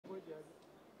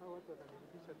watu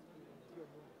watanirudisha sio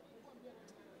nyuma.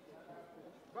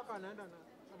 Mpaka anaenda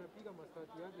anapiga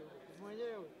mastati yake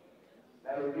mwenyewe.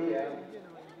 Narudia.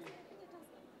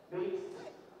 Nani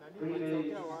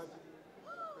wapi?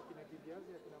 Akina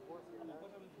kibiazi akina bosi.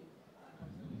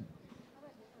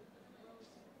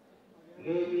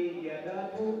 Gemi ya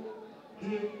tatu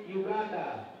Team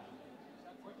Uganda.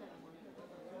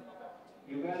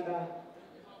 Uganda.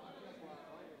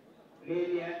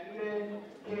 Gemi ya 4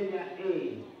 Kenya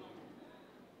A.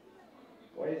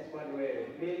 Waisman wewe.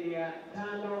 Gemi ya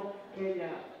 5 Kenya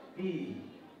B.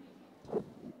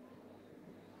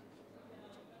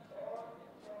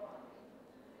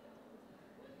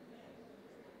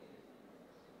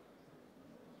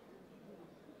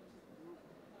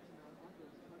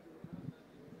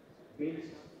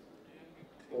 Mixed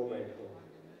 4x4.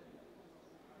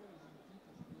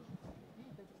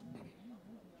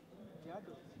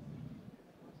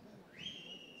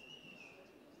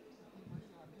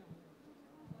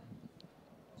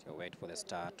 So wait for the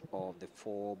start of the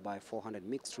 4x400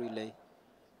 mixed relay.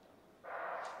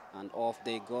 And off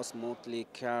they go smoothly.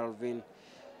 Calvin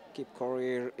keep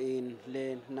career in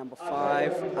lane number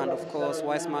 5, and of course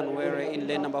Wiseman Were in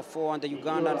lane number 4, and the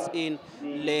Ugandans in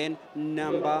lane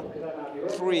number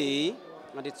 3.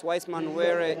 And it's Wiseman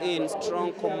Were in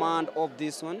strong command of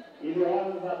this one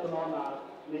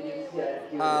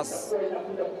as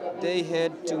they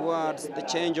head towards the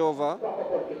changeover.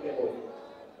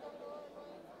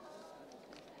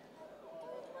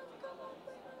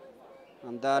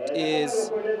 And that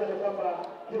is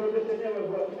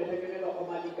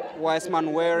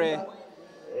Wiseman Were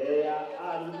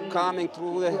coming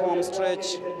through the home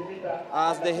stretch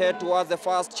as they head towards the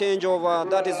first changeover.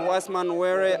 That is Wiseman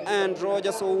Were and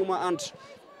Roger Souma, and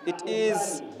it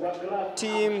is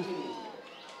Team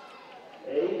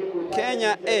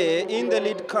Kenya A in the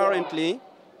lead currently.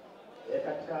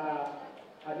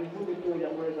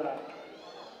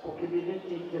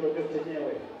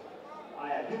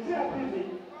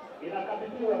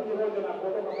 Inakabidhiwa kihojo na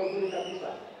kuondoka kwa uzuri kabisa.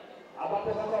 Ambapo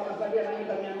sasa wanasalia na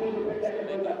mita 200 pekee yake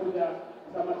ndio kuja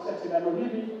kutamatisha shindano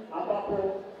hili, ambapo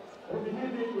kundi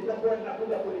hili litakuwa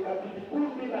linakuja kulikabidhi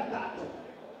kundi la 3.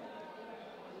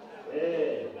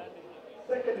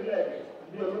 Second leg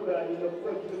ndio lugha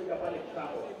iliyokuwa ikitumika pale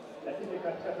kitambo.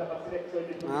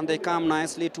 And they come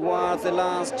nicely towards the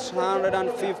last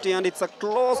 150, and it's a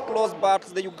close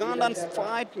battle. The Ugandans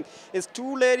fighting. It's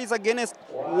 2 ladies against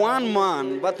 1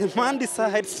 man, but the man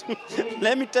decides,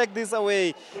 let me take this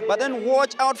away. But then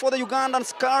watch out for the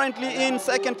Ugandans currently in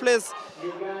second place.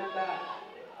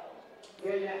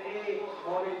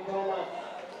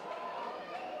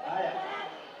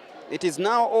 It is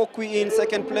now Okwi in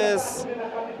second place.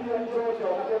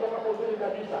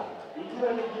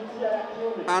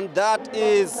 And that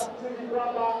is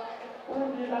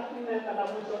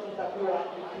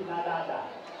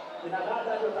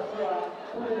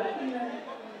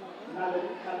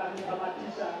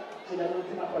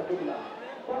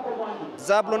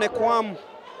Zablon Ekwam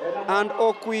and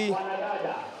Okwi.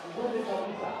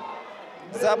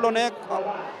 Zablon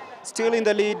still in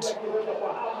the lead.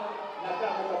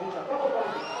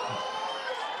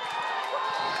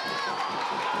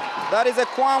 That is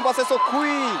Ekwam versus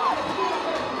Okwi.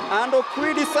 And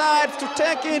Okwi decides to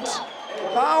take it.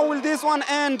 How will this one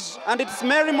end? And it's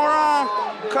MORAA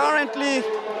currently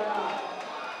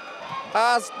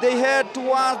as they head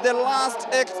towards the last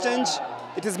exchange.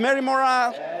 It is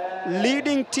MORAA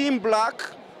leading Team Black.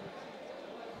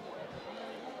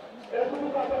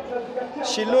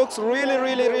 She looks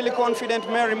really confident,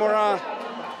 MORAA.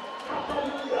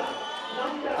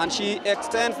 And she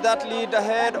extends that lead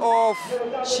ahead of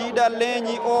Shida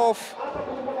Lenyi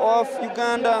of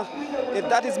Uganda.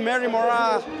 That is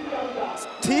MORAA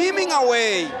steaming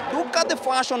away. Look at the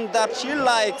fashion that she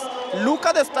likes. Look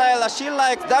at the style that she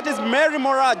likes. That is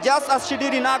MORAA, just as she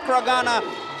did in Accra, Ghana,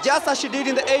 just as she did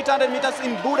in the 800 meters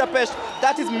in Budapest.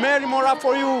 That is MORAA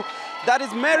for you. That is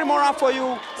MORAA for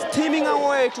you, steaming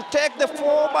away to take the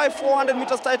 4x400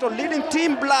 meters title, leading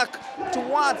Team Black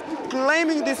towards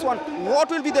claiming this one.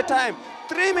 What will be the time?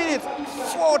 3 minutes,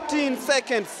 14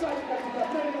 seconds.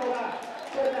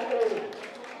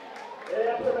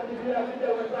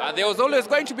 There was always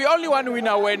going to be only one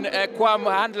winner when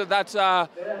Kwam handled that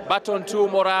baton to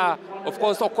MORAA. Of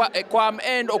course, Kwam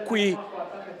and Okwi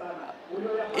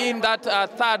in that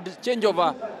third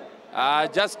changeover.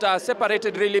 Just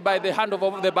separated really by the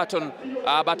handover of the baton.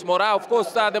 But MORAA, of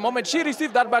course, the moment she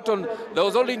received that baton, there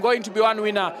was only going to be one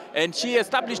winner, and she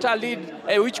established her lead,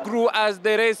 which grew as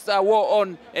the race wore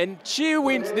on. And she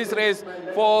wins this race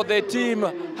for the team,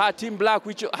 her Team Black,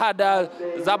 which had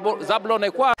Zablon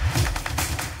Ekwa.